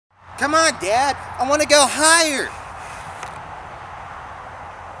Come on, Dad. I want to go higher.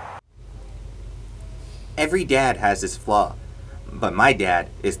 Every dad has his flaw, but my dad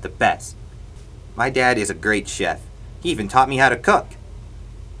is the best. My dad is a great chef. He even taught me how to cook.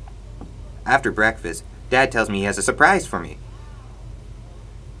 After breakfast, Dad tells me he has a surprise for me.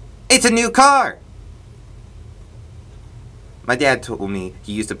 It's a new car! My dad told me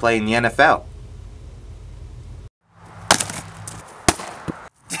he used to play in the NFL.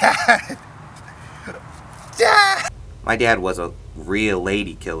 Dad! Dad! My dad was a real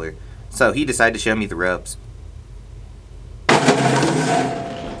lady killer, so he decided to show me the ropes.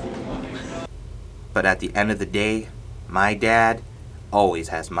 But at the end of the day, my dad always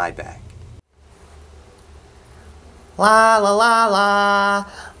has my back. La la la la,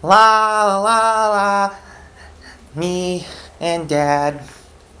 la la la la, me and Dad,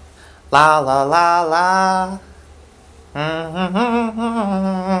 la la la la.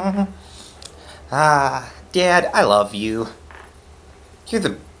 Ah, Dad, I love you. You're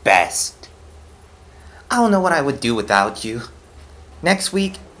the best. I don't know what I would do without you. Next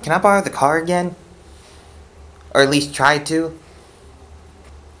week, can I borrow the car again? Or at least try to?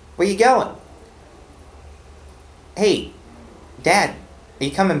 Where you going? Hey, Dad, are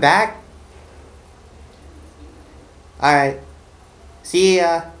you coming back? Alright. See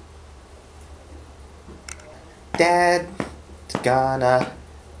ya. Dad's gonna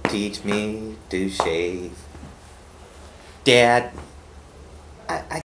teach me to shave. Dad, I